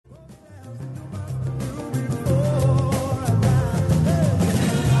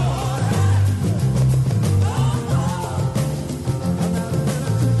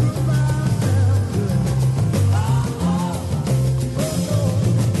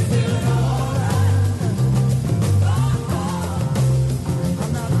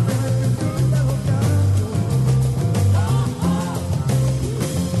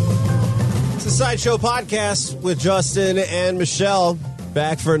Tonight Show podcast with Justin and Michelle.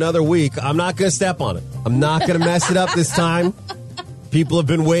 Back for another week. I'm not going to step on it. I'm not going to mess it up this time. People have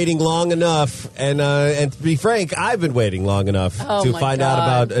been waiting long enough. And to be frank, I've been waiting long enough to find out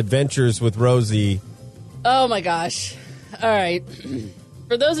about Adventures with Rosie. Oh, my gosh. All right.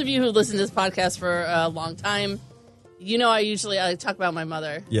 For those of you who listen to this podcast for a long time, you know I talk about my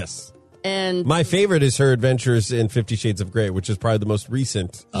mother. Yes. And my favorite is her adventures in 50 Shades of Grey, which is probably the most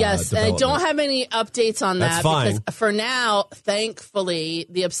recent. Yes, and I don't have any updates on that. That's fine. Because for now, thankfully,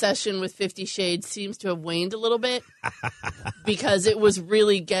 the obsession with 50 Shades seems to have waned a little bit because it was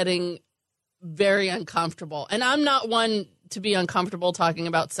really getting very uncomfortable. And I'm not one to be uncomfortable talking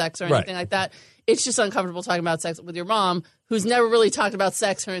about sex or anything like that. It's just uncomfortable talking about sex with your mom, who's never really talked about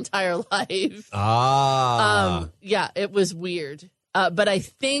sex her entire life. Yeah, it was weird. But I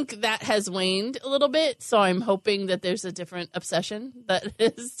think that has waned a little bit, so I'm hoping that there's a different obsession that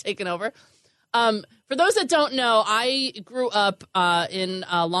is taken over. For those that don't know, I grew up in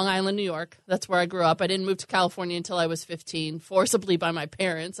Long Island, New York. That's where I grew up. I didn't move to California until I was 15, forcibly by my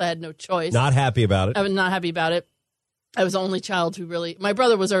parents. I had no choice. Not happy about it. I was not happy about it. I was the only child who really... My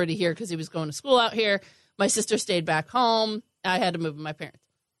brother was already here because he was going to school out here. My sister stayed back home. I had to move with my parents.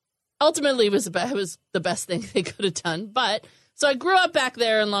 Ultimately, it was the best thing they could have done, but... So I grew up back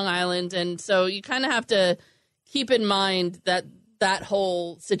there in Long Island, and so you kind of have to keep in mind that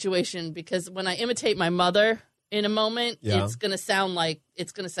whole situation, because when I imitate my mother in a moment, it's going to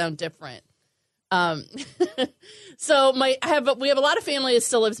sound different. So we have a lot of family that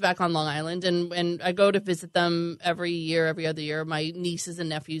still lives back on Long Island, and I go to visit them every other year. My nieces and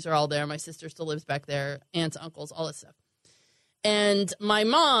nephews are all there. My sister still lives back there, aunts, uncles, all that stuff. And my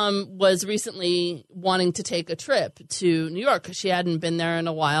mom was recently wanting to take a trip to New York because she hadn't been there in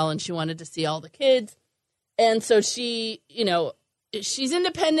a while, and she wanted to see all the kids. And so she, she's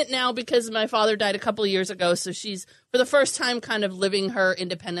independent now because my father died a couple of years ago. So she's, for the first time, kind of living her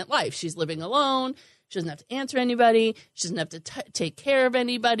independent life. She's living alone. She doesn't have to answer anybody. She doesn't have to take care of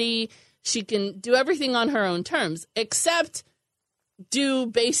anybody. She can do everything on her own terms, except do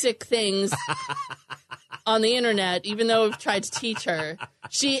basic things on the internet, even though I've tried to teach her.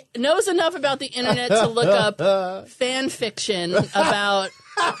 She knows enough about the internet to look up fan fiction about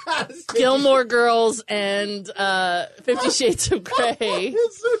Gilmore Girls and 50 Shades of Grey.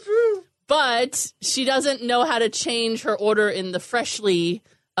 It's so true. But she doesn't know how to change her order in the Freshly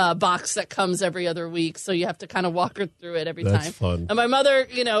box that comes every other week, so you have to kind of walk her through it every time. That's fun. And my mother,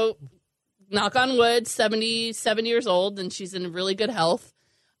 knock on wood, 77 years old, and she's in really good health.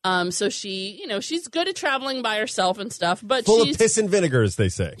 So she, she's good at traveling by herself and stuff, but full of piss and vinegar, as they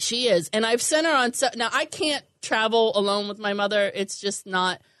say. She is. And I've sent her on, now I can't travel alone with my mother. It's just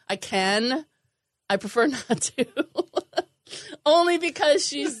not, I prefer not to. Only because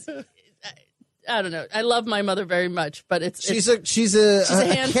she's, I don't know. I love my mother very much, but she's a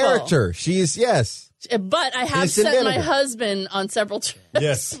character. Yes. But I have sent my husband on several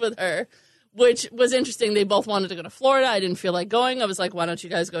trips with her, which was interesting. They both wanted to go to Florida. I didn't feel like going. I was like, why don't you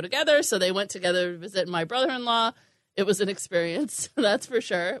guys go together? So they went together to visit my brother-in-law. It was an experience, that's for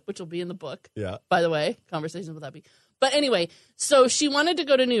sure, which will be in the book. Yeah. By the way, Conversations with Abby. But anyway, so she wanted to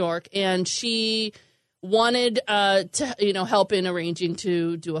go to New York, and she wanted to help in arranging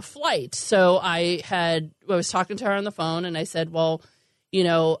to do a flight. So I was talking to her on the phone, and I said, well,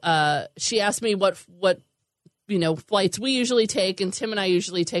 she asked me what flights we usually take, and Tim and I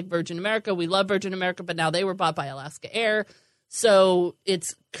usually take Virgin America. We love Virgin America, but now they were bought by Alaska Air, so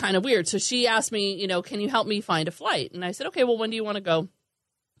it's kind of weird. So she asked me, can you help me find a flight? And I said, okay, well, when do you want to go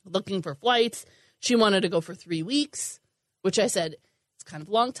looking for flights? She wanted to go for 3 weeks, which I said, it's kind of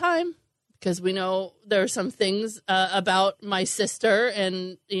a long time, because we know there are some things about my sister,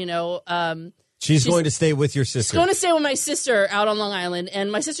 and, She's going to stay with your sister. She's going to stay with my sister out on Long Island,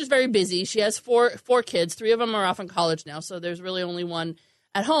 and my sister's very busy. She has four kids. 3 of them are off in college now, so there's really only one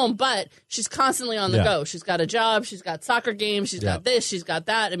at home, but she's constantly on the go. She's got a job. She's got soccer games. She's got this. She's got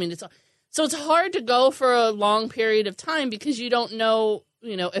that. I mean, so it's hard to go for a long period of time because you don't know,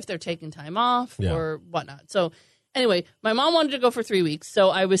 if they're taking time off or whatnot. So anyway, my mom wanted to go for 3 weeks,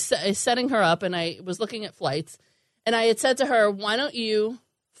 so I was setting her up, and I was looking at flights, and I had said to her, why don't you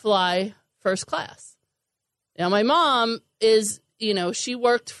fly first class? Now, my mom is, she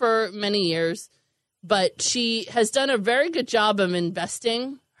worked for many years, but she has done a very good job of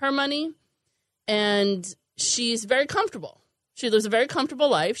investing her money, and she's very comfortable. She lives a very comfortable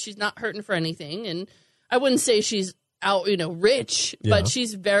life. She's not hurting for anything, and I wouldn't say she's out, rich, but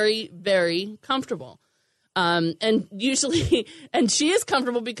she's very, very comfortable. And usually, and she is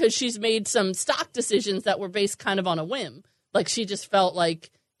comfortable because she's made some stock decisions that were based kind of on a whim. Like, she just felt like,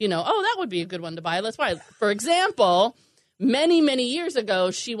 that would be a good one to buy. Let's buy it. For example, many, many years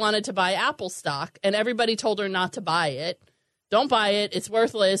ago, she wanted to buy Apple stock, and everybody told her not to buy it. Don't buy it. It's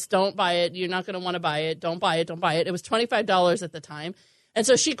worthless. Don't buy it. You're not going to want to buy it. Don't buy it. Don't buy it. It was $25 at the time. And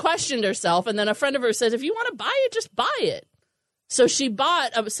so she questioned herself, and then a friend of hers says, if you want to buy it, just buy it. So she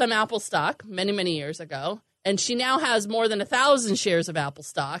bought some Apple stock many, many years ago, and she now has more than 1,000 shares of Apple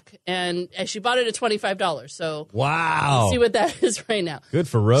stock, and she bought it at $25. So wow, see what that is right now. Good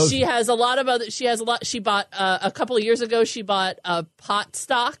for Rosie. She has a lot of other. She bought a couple of years ago. She bought a pot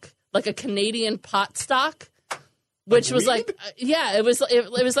stock, like a Canadian pot stock, which was like it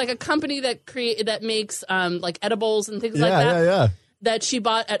was like a company that makes like edibles and things like that. Yeah. That she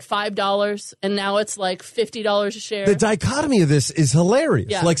bought at $5, and now it's like $50 a share. The dichotomy of this is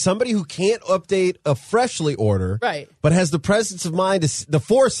hilarious. Yeah. Like somebody who can't update a freshly order, right, but has the presence of mind, the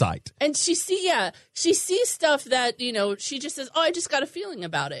foresight. And she sees stuff that, she just says, oh, I just got a feeling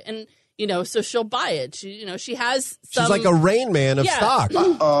about it. And, so she'll buy it. She has some. She's like a Rain Man of stock.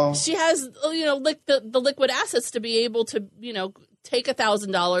 Uh-oh. She has, the liquid assets to be able to, take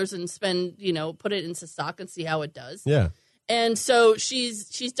 $1,000 and spend, put it into stock and see how it does. Yeah. And so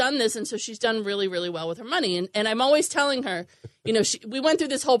she's done this, and so she's done really, really well with her money. And I'm always telling her, we went through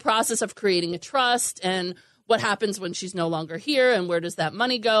this whole process of creating a trust and what happens when she's no longer here and where does that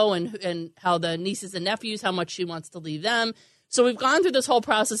money go and how the nieces and nephews, how much she wants to leave them. So we've gone through this whole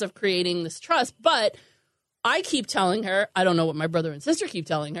process of creating this trust. But I keep telling her, I don't know what my brother and sister keep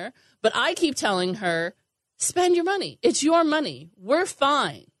telling her, but I keep telling her, spend your money. It's your money. We're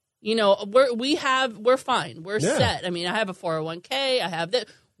fine. We're fine. We're set. I mean, I have a 401k. I have that.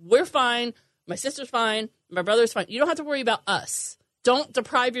 We're fine. My sister's fine. My brother's fine. You don't have to worry about us. Don't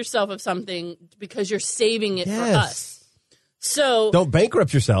deprive yourself of something because you're saving it for us. So don't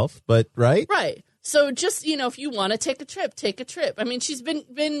bankrupt yourself, but right? Right. So just, if you want to take a trip, take a trip. I mean, she's been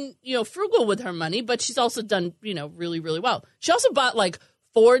frugal with her money, but she's also done, really, really well. She also bought like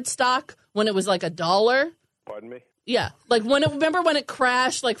Ford stock when it was like $1. Pardon me? Yeah, like remember when it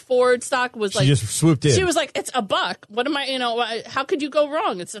crashed? Like Ford stock was like she just swooped in. She was like, "It's $1. What am I? How could you go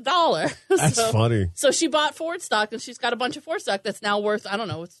wrong? It's $1." That's funny. So she bought Ford stock, and she's got a bunch of Ford stock that's now worth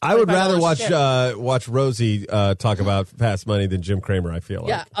I would rather watch Rosie talk about fast money than Jim Cramer. I feel like.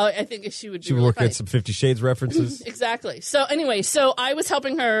 Yeah, I think she would. She would work at some 50 Shades references. Exactly. So anyway, I was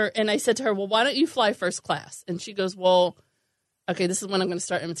helping her, and I said to her, "Well, why don't you fly first class?" And she goes, "Well, okay, this is when I'm going to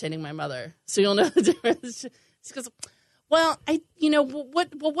start imitating my mother, so you'll know the difference." She goes, well,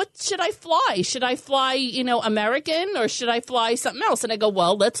 what should I fly? Should I fly, American, or should I fly something else? And I go,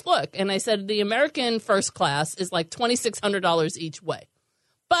 well, let's look. And I said, the American first class is like $2,600 each way.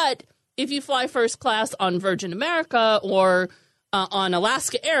 But if you fly first class on Virgin America or on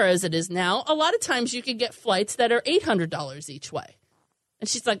Alaska Air, as it is now, a lot of times you can get flights that are $800 each way. And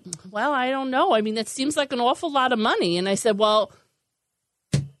she's like, well, I don't know. I mean, that seems like an awful lot of money. And I said, well,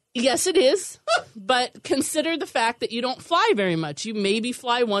 yes, it is, but consider the fact that you don't fly very much. You maybe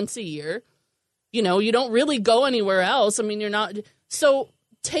fly once a year. You don't really go anywhere else. I mean, you're not. So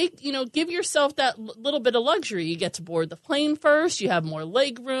give yourself that little bit of luxury. You get to board the plane first. You have more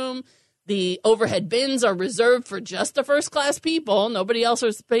leg room. The overhead bins are reserved for just the first class people. Nobody else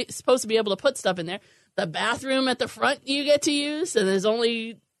is supposed to be able to put stuff in there. The bathroom at the front you get to use, and there's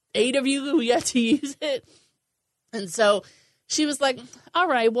only 8 of you who get to use it. And so she was like, all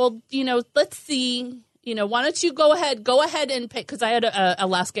right, well, let's see, why don't you go ahead and pay, because I had a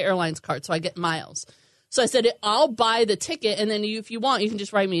Alaska Airlines card, so I get miles. So I said, I'll buy the ticket, and then if you want, you can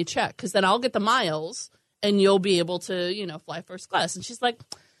just write me a check, because then I'll get the miles, and you'll be able to, fly first class. And she's like,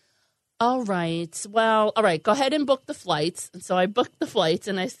 all right, go ahead and book the flights. And so I booked the flights,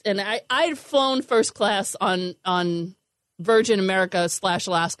 and I'd flown first class on Virgin America /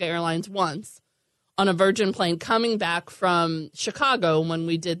 Alaska Airlines once. On a Virgin plane coming back from Chicago when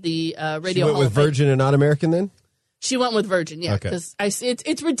we did the radio. She went with Virgin and not American then? She went with Virgin, yeah. Because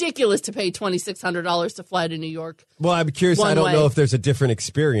it's ridiculous to pay $2,600 to fly to New York. Well, I'm curious. I don't know if there's a different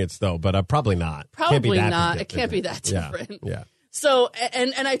experience, though, but probably not. Probably not. It can't be that different. Yeah. So,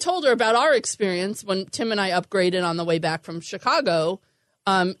 and I told her about our experience when Tim and I upgraded on the way back from Chicago.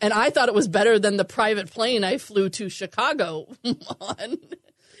 And I thought it was better than the private plane I flew to Chicago on.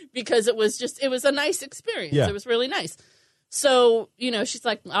 Because it was a nice experience. Yeah. It was really nice. So, she's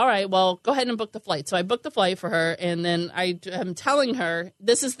like, all right, well, go ahead and book the flight. So I booked the flight for her. And then I'm telling her,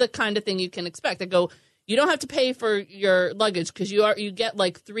 this is the kind of thing you can expect. I go, you don't have to pay for your luggage because you get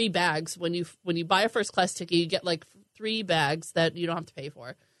like 3 bags. When you buy a first class ticket, you get like 3 bags that you don't have to pay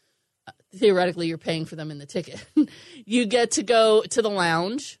for. Theoretically, you're paying for them in the ticket. You get to go to the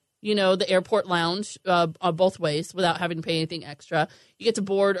lounge. the airport lounge both ways without having to pay anything extra. You get to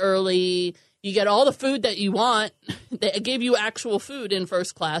board early. You get all the food that you want. They gave you actual food in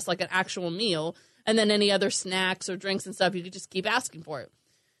first class, like an actual meal. And then any other snacks or drinks and stuff, you could just keep asking for it.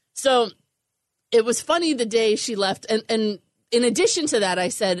 So it was funny the day she left. And in addition to that, I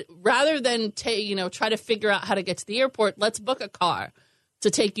said, rather than try to figure out how to get to the airport, let's book a car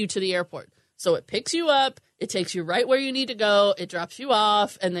to take you to the airport. So it picks you up. It takes you right where you need to go. It drops you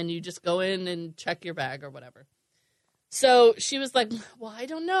off. And then you just go in and check your bag or whatever. So she was like, well, I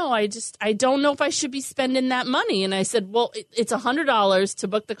don't know. I don't know if I should be spending that money. And I said, well, it's $100 to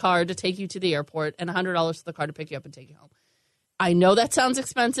book the car to take you to the airport and $100 for the car to pick you up and take you home. I know that sounds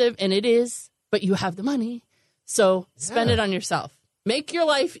expensive, and it is, but you have the money. So spend it on yourself. Make your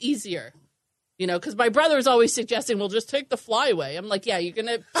life easier. Because my brother is always suggesting, well, just take the flyway. I'm like, yeah, you're going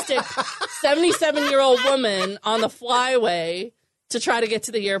to stick 77-year-old woman on the flyway to try to get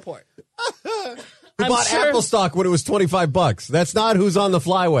to the airport. He bought Apple stock when it was $25. That's not who's on the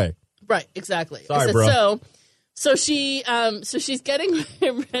flyway. Right, exactly. Sorry, bro. So she's getting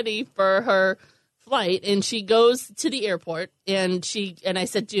ready for her flight, and she goes to the airport, and I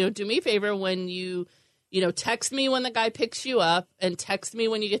said, do me a favor when you text me when the guy picks you up, and text me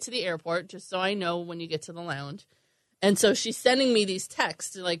when you get to the airport, just so I know when you get to the lounge. And so she's sending me these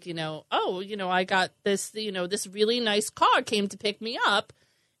texts like, I got this, this really nice car came to pick me up.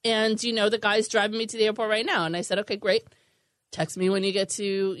 And, the guy's driving me to the airport right now. And I said, okay, great. Text me when you get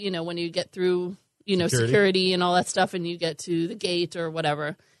to, when you get through, security and all that stuff and you get to the gate or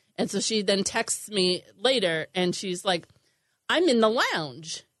whatever. And so she then texts me later and she's like, I'm in the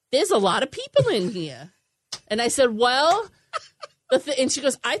lounge. There's a lot of people in here. And I said, well, and she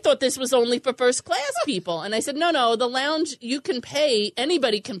goes, I thought this was only for first class people. And I said, no, the lounge, you can pay,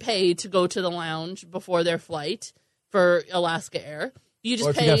 anybody can pay to go to the lounge before their flight for Alaska Air. You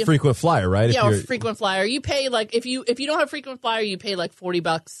just pay. You got frequent flyer, right? Yeah, or frequent flyer. You pay if you don't have frequent flyer, you pay like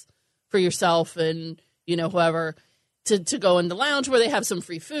 $40 for yourself and whoever to go in the lounge where they have some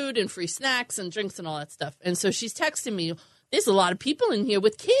free food and free snacks and drinks and all that stuff. And so she's texting me, there's a lot of people in here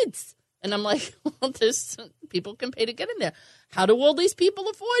with kids, and I'm like, well, there's people can pay to get in there. How do all these people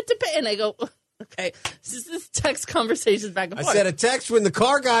afford to pay? And I go, okay, this text conversations back and forth. I said a text when the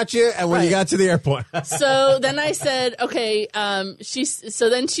car got you and when you got to the airport. So then I said, okay, then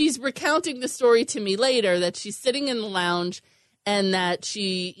she's recounting the story to me later that she's sitting in the lounge and that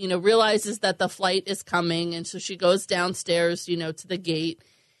she, realizes that the flight is coming. And so she goes downstairs, to the gate.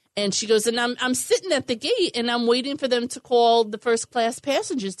 And she goes, and I'm sitting at the gate and I'm waiting for them to call the first class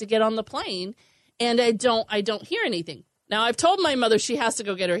passengers to get on the plane. And I don't hear anything. Now, I've told my mother she has to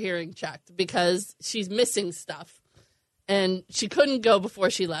go get her hearing checked because she's missing stuff. And she couldn't go before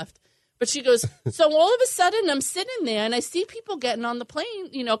she left. But she goes, so all of a sudden I'm sitting there and I see people getting on the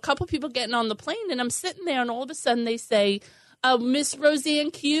plane, a couple people getting on the plane. And I'm sitting there and all of a sudden they say, Miss Rosie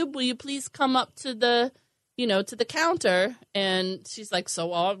and Cube, will you please come up to the counter? And she's like, so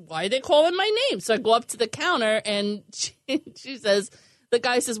why are they calling my name? So I go up to the counter and she says, the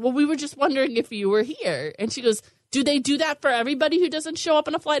guy says, well, we were just wondering if you were here. And she goes, do they do that for everybody who doesn't show up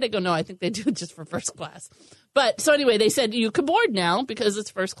on a flight? I go, no, I think they do it just for first class. But so anyway, they said you can board now because it's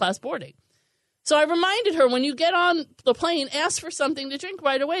first class boarding. So I reminded her, when you get on the plane, ask for something to drink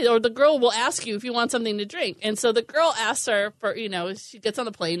right away, or the girl will ask you if you want something to drink. And so the girl asks her for, she gets on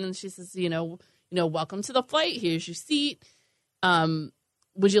the plane and she says, welcome to the flight. Here's your seat.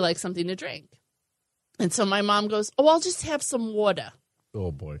 Would you like something to drink? And so my mom goes, oh, I'll just have some water.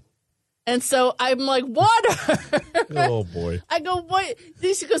 Oh, boy. And so I'm like, water. Oh, boy. I go, what?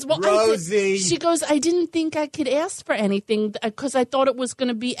 She goes, well, Rosie. She goes, I didn't think I could ask for anything because I thought it was going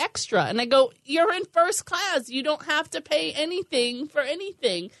to be extra. And I go, you're in first class. You don't have to pay anything for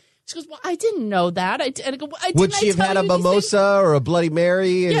anything. She goes, well, I didn't know that. And I go, well, would she have had a mimosa or a Bloody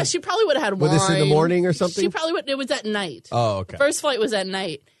Mary? Yeah, she probably would have had wine. With this in the morning or something? She probably would. It was at night. Oh, okay. The first flight was at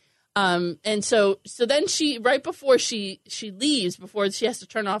night. And so then she, right before she leaves, before she has to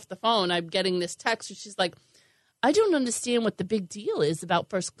turn off the phone, I'm getting this text where she's like, I don't understand what the big deal is about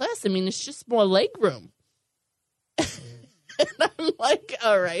first class. I mean, it's just more leg room. And I'm like,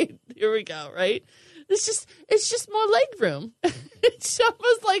 all right, here we go, right? It's just more leg room. It's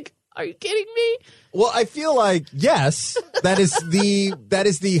almost like, are you kidding me? Well, I feel like, yes, that is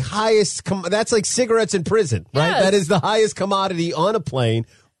the highest, that's like cigarettes in prison, right? Yes. That is the highest commodity on a plane.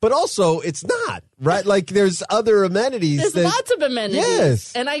 But also, it's not, right? Like, there's other amenities. There's lots of amenities.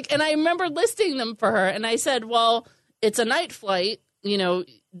 Yes. And I remember listing them for her, and I said, well, it's a night flight.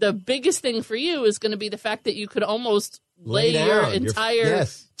 The biggest thing for you is going to be the fact that you could almost lay your entire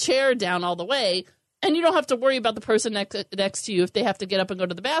chair down all the way. And you don't have to worry about the person next to you if they have to get up and go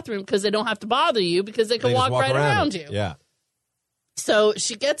to the bathroom because they don't have to bother you because they can walk right around you. Yeah. So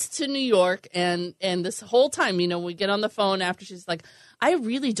she gets to New York, and this whole time, we get on the phone after, she's like, I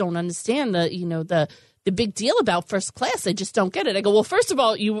really don't understand the big deal about first class. I just don't get it. I go, well, first of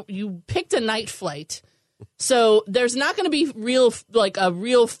all, you picked a night flight. So there's not going to be a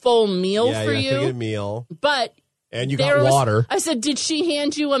real full meal for you. Get a meal. But and you got water. I said, did she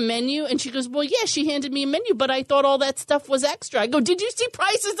hand you a menu? And she goes, well, yeah, she handed me a menu, but I thought all that stuff was extra. I go, did you see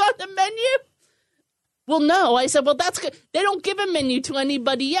prices on the menu? Well, no. I said, well, that's good. They don't give a menu to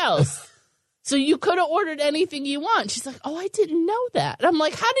anybody else. So you could have ordered anything you want. She's like, oh, I didn't know that. And I'm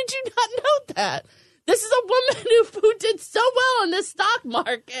like, how did you not know that? This is a woman who did so well in the stock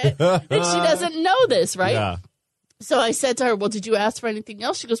market, and she doesn't know this, right? Yeah. So I said to her, well, did you ask for anything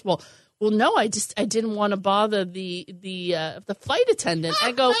else? She goes, well, no, I didn't want to bother the flight attendant.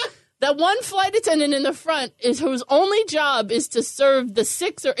 I go, that one flight attendant in the front whose only job is to serve the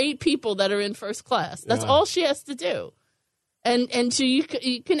 6 or 8 people that are in first class. That's all she has to do. And so you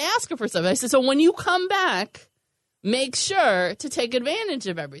can ask her for something. I said, so when you come back, make sure to take advantage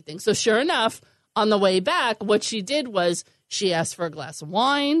of everything. So sure enough, on the way back, what she did was she asked for a glass of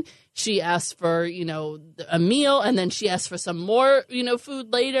wine. She asked for, a meal, and then she asked for some more,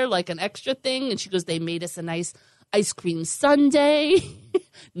 food later, like an extra thing. And she goes, they made us a nice ice cream sundae.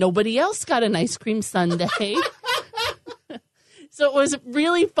 Nobody else got an ice cream sundae. So it was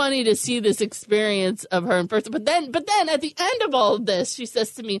really funny to see this experience of her in person. But then at the end of all of this, she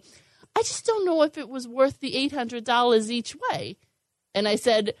says to me, I just don't know if it was worth the $800 each way. And I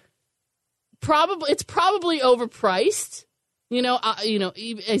said, it's probably overpriced.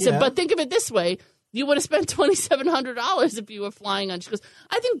 I said, but think of it this way. You would have spent $2,700 if you were flying on. She goes,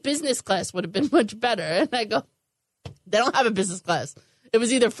 I think business class would have been much better. And I go, they don't have a business class. It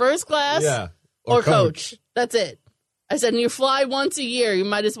was either first class or coach. That's it. I said, and you fly once a year, you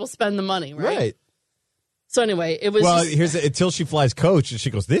might as well spend the money, right? Right. So anyway, it was. Well, until she flies coach, and she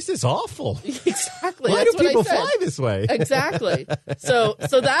goes, "This is awful." Exactly. Why do people fly this way? Exactly. So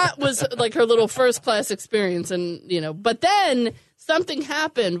that was like her little first class experience, and but then something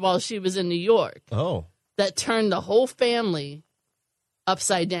happened while she was in New York. Oh. That turned the whole family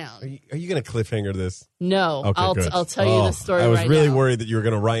upside down. Are you going to cliffhanger this? No. Okay, I'll tell you the story. I was really now. worried that you were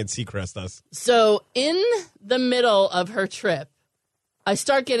going to Ryan Seacrest us. So in the middle of her trip, I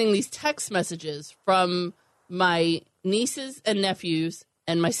start getting these text messages from my nieces and nephews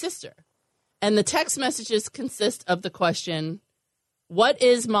and my sister. And the text messages consist of the question, what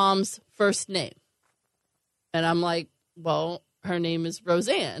is mom's first name? And I'm like, well, her name is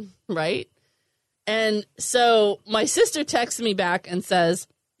Roseanne, right? And so my sister texts me back and says,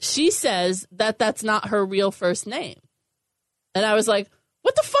 she says that that's not her real first name. And I was like,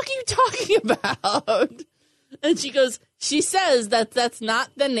 what the fuck are you talking about? And she goes, she says that that's not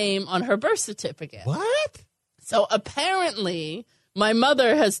the name on her birth certificate. What? So apparently my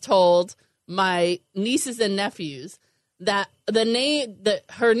mother has told my nieces and nephews that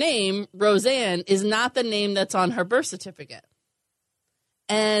her name, Roseanne, is not the name that's on her birth certificate.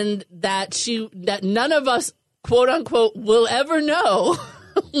 And that none of us, quote unquote, will ever know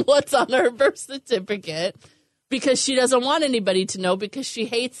what's on her birth certificate because she doesn't want anybody to know because she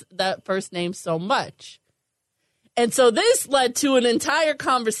hates that first name so much. And so this led to an entire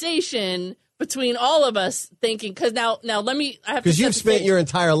conversation between all of us thinking, because now I have to. Because you've spent your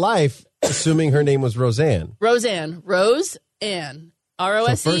entire life assuming her name was Roseanne. Roseanne. Rose-Ann.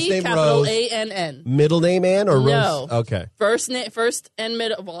 R-O-S-E, capital Rose, A-N-N. Middle name Ann or no. Rose? Okay. First and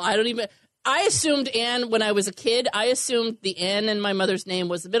middle. Well, I assumed Ann when I was a kid. I assumed the Ann in my mother's name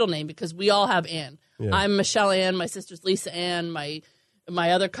was the middle name because we all have Ann. Yeah. I'm Michelle Ann. My sister's Lisa Ann. My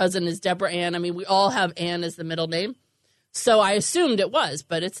other cousin is Deborah Ann. I mean, we all have Ann as the middle name. So I assumed it was,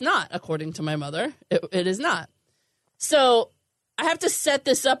 but it's not, according to my mother. It is not. So I have to set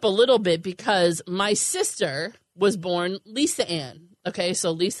this up a little bit because my sister was born Lisa Ann. Okay, so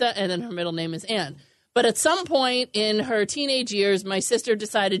Lisa, and then her middle name is Ann. But at some point in her teenage years, my sister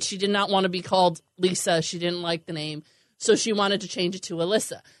decided she did not want to be called Lisa. She didn't like the name, so she wanted to change it to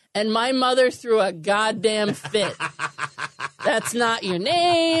Alyssa. And my mother threw a goddamn fit. That's not your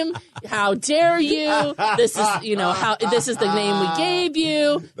name. How dare you? This is, this is the name we gave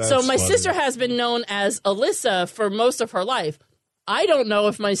you. That's so my sister has been known as Alyssa for most of her life. I don't know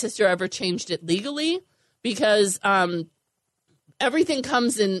if my sister ever changed it legally because everything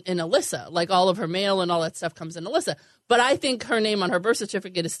comes in Alyssa, like all of her mail and all that stuff comes in Alyssa. But I think her name on her birth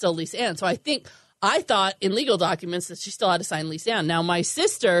certificate is still Lisa Ann. So I thought in legal documents that she still had to sign Lisa Ann. Now, my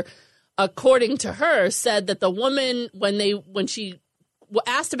sister, according to her, said that the woman, when she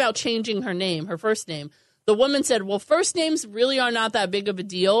asked about changing her name, her first name. The woman said, well, first names really are not that big of a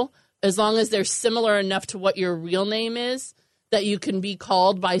deal as long as they're similar enough to what your real name is that you can be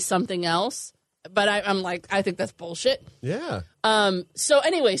called by something else. But I'm like, I think that's bullshit. Yeah. So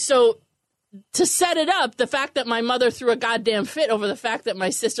anyway, to set it up, the fact that my mother threw a goddamn fit over the fact that my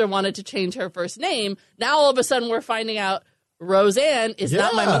sister wanted to change her first name, now all of a sudden we're finding out Roseanne is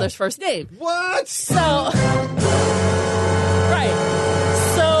not my mother's first name. What? So, right.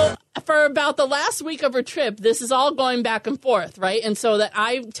 So for about the last week of her trip, this is all going back and forth, right? And so that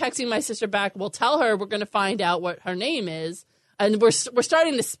I'm texting my sister back, we'll tell her we're going to find out what her name is. And we're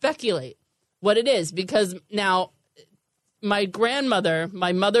starting to speculate what it is because now my grandmother,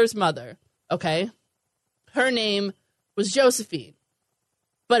 my mother's mother, okay, her name was Josephine,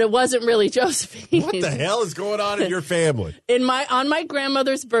 but it wasn't really Josephine. What the hell is going on in your family? On my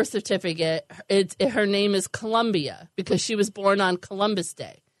grandmother's birth certificate, her name is Columbia because she was born on Columbus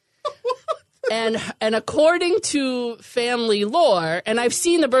Day. and according to family lore, and I've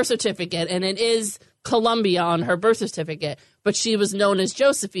seen the birth certificate, and it is Columbia on her birth certificate, but she was known as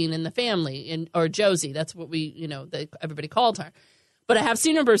Josephine in the family, or Josie. That's what everybody called her. But I have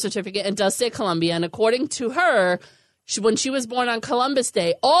seen her birth certificate and it does say Columbia. And according to her, when she was born on Columbus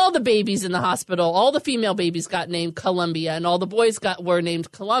Day, all the babies in the hospital, all the female babies got named Columbia, and all the boys were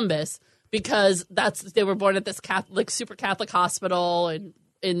named Columbus because they were born at this super Catholic hospital and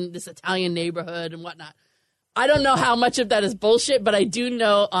in this Italian neighborhood and whatnot. I don't know how much of that is bullshit, but I do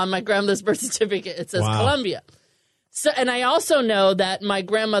know on my grandmother's birth certificate it says Columbia. So, and I also know that my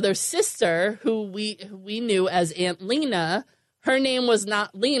grandmother's sister, who we knew as Aunt Lena, her name was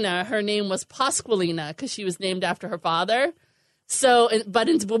not Lena. Her name was Pasqualina because she was named after her father. So, but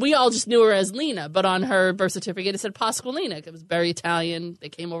we all just knew her as Lena. But on her birth certificate, it said Pasqualina. It was very Italian. They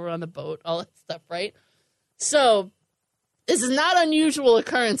came over on the boat, all that stuff, right? So, this is not an unusual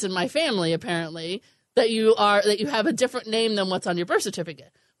occurrence in my family, apparently, that you have a different name than what's on your birth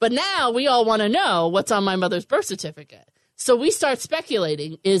certificate. But now we all want to know what's on my mother's birth certificate. So we start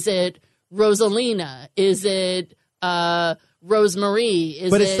speculating. Is it Rosalina? Is it Rosemarie?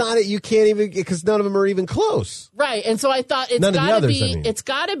 But it's not. You can't even because none of them are even close. Right. And so I thought it's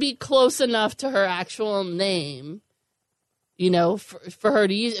got to be close enough to her actual name, for her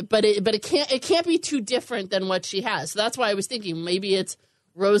to use it. But it can't be too different than what she has. So that's why I was thinking maybe it's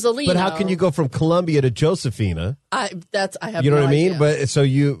Rosalina. But how can you go from Columbia to Josephina? I have you know no what I mean. idea. But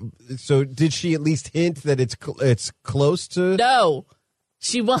so did she at least hint that it's close to? No,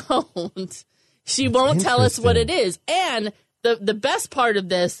 she won't. She won't tell us what it is. And the best part of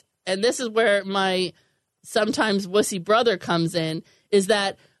this, and this is where my sometimes wussy brother comes in, is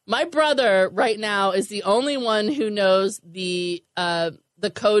that my brother right now is the only one who knows the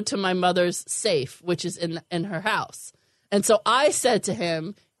code to my mother's safe, which is in her house. And so I said to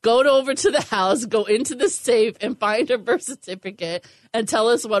him, go over to the house, go into the safe and find her birth certificate and tell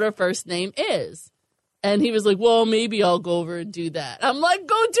us what her first name is. And he was like, well, maybe I'll go over and do that. I'm like,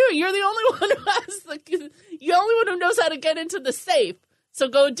 go do it. You're the only one who knows how to get into the safe. So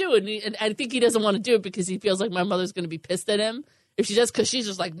go do it. And I think he doesn't want to do it because he feels like my mother's going to be pissed at him if she does, because she's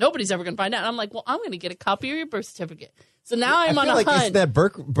just like, nobody's ever going to find out. And I'm like, well, I'm going to get a copy of your birth certificate. So now I'm on a hunt. Isn't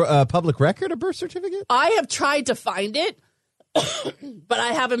that public record, a birth certificate? I have tried to find it, but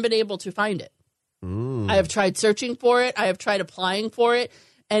I haven't been able to find it. I have tried searching for it. I have tried applying for it.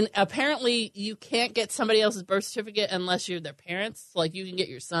 And apparently you can't get somebody else's birth certificate unless you're their parents. Like you can get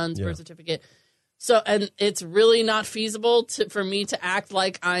your son's birth certificate. So, and it's really not feasible for me to act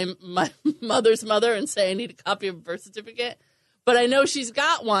like I'm my mother's mother and say I need a copy of a birth certificate. But I know she's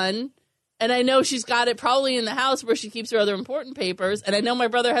got one. And I know she's got it probably in the house where she keeps her other important papers. And I know my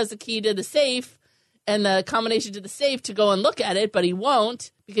brother has the key to the safe and the combination to the safe to go and look at it, but he won't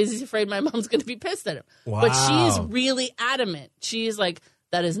because he's afraid my mom's going to be pissed at him. Wow. But she's really adamant. She's like,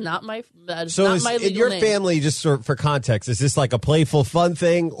 that is not my legal name. In your family, just for context, is this like a playful, fun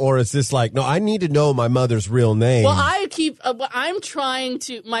thing? Or is this like, no, I need to know my mother's real name? Well, I'm trying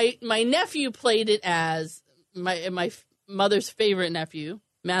to, my nephew played it as, my mother's favorite nephew,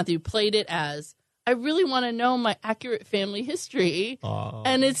 Matthew, played it as, I really want to know my accurate family history.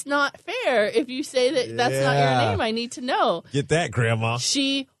 And it's not fair if you say that's not your name. I need to know. Get that, Grandma.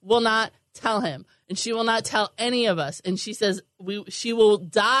 She will not tell him. And she will not tell any of us. And she says she will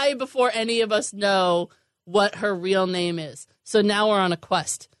die before any of us know what her real name is. So now we're on a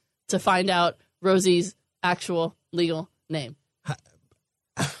quest to find out Rosie's actual legal name.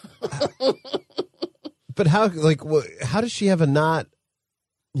 But how does she have a not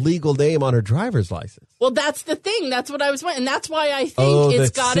legal name on her driver's license? Well, that's the thing. That's what I was wondering. And that's why I think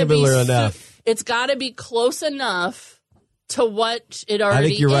it's got to be enough. It's got to be close enough to what it already is. I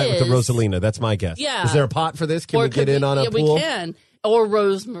think you're right with the Rosalina. That's my guess. Yeah. Is there a pot for this? Can we get in on a pool? We can. Or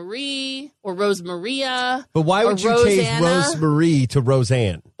Rosemarie, or Rosemaria. But why would you change Rosemarie to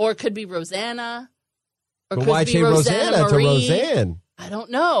Roseanne? Or it could be Rosanna. Or but why change Rosanna to Roseanne? I don't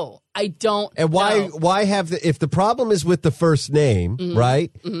know. And why have if the problem is with the first name,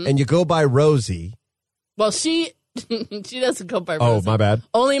 right? Mm-hmm. And you go by Rosie. Well, she doesn't go by Rosie. Oh, my bad.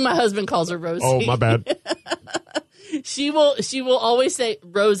 Only my husband calls her Rosie. Oh, my bad. She will always say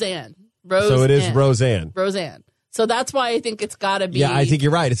Roseanne. So it is Roseanne. Roseanne. So that's why I think it's got to be. Yeah, I think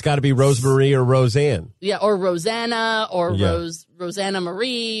you're right. It's got to be Rosemarie or Roseanne. Yeah, or Rosanna or Rosanna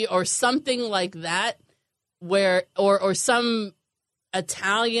Marie or something like that, where or some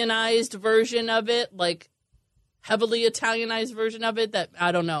Italianized version of it, like heavily Italianized version of it. That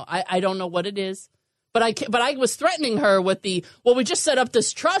I don't know. I don't know what it is. But I was threatening her with we just set up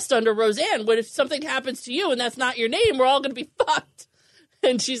this trust under Roseanne. What if something happens to you and that's not your name? We're all going to be fucked.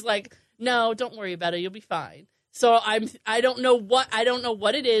 And she's like, no, don't worry about it. You'll be fine. So I don't know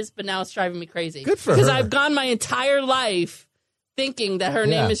what it is, but now it's driving me crazy. Good for her. Because I've gone my entire life thinking that her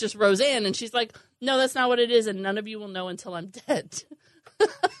name is just Roseanne, and she's like, no, that's not what it is, and none of you will know until I'm dead.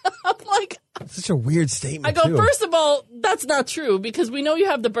 I'm like, that's such a weird statement. I go, first of all, that's not true, because we know you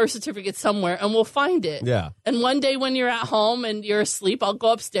have the birth certificate somewhere, and we'll find it. Yeah. And one day when you're at home and you're asleep, I'll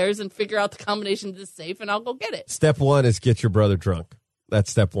go upstairs and figure out the combination to the safe, and I'll go get it. Step one is get your brother drunk.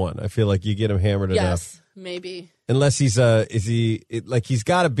 That's step one. I feel like you get him hammered enough. Yes. Maybe. Unless he's he's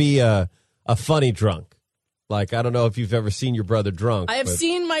got to be a funny drunk. Like, I don't know if you've ever seen your brother drunk. I have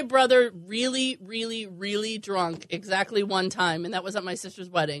seen my brother really, really, really drunk exactly one time, and that was at my sister's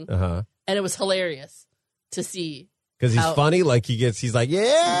wedding. Uh-huh. And it was hilarious to see. Because he's funny? Like, he's like,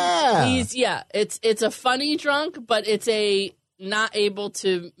 yeah! It's a funny drunk, but it's a not able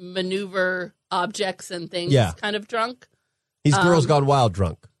to maneuver objects and things kind of drunk. He's Girls Gone Wild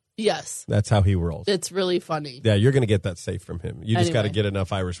drunk. Yes. That's how he rolls. It's really funny. Yeah, you're going to get that safe from him. You just got to get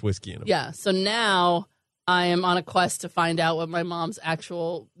enough Irish whiskey in him. Yeah, so now I am on a quest to find out what my mom's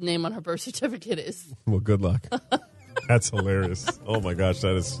actual name on her birth certificate is. Well, good luck. That's hilarious. Oh, my gosh,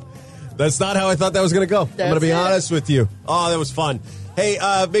 that's not how I thought that was going to go. I'm going to be honest with you. Oh, that was fun. Hey,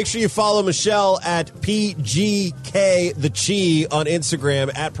 make sure you follow Michelle at PGK the Chi on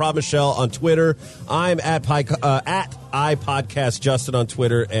Instagram, at Prob Michelle on Twitter. I'm at iPodcast Justin on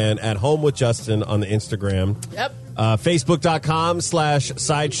Twitter, and at Home with Justin on the Instagram. Yep.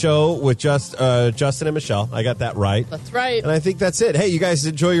 Facebook.com/sideshow with Justin and Michelle. I got that right. That's right. And I think that's it. Hey, you guys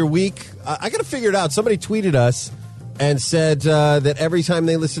enjoy your week. I got to figure it out. Somebody tweeted us and said that every time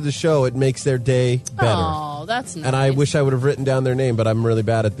they listen to the show, it makes their day better. Oh, that's nice. And I wish I would have written down their name, but I'm really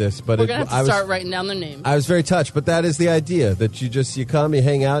bad at this. But we're going to have to start writing down their name. I was very touched, but that is the idea, that you come, you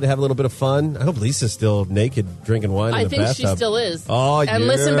hang out, you have a little bit of fun. I hope Lisa's still naked, drinking wine in the bathtub. I think she still is. Oh, and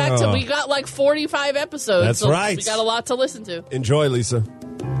listen back to, we got like 45 episodes. That's right. We got a lot to listen to. Enjoy, Lisa.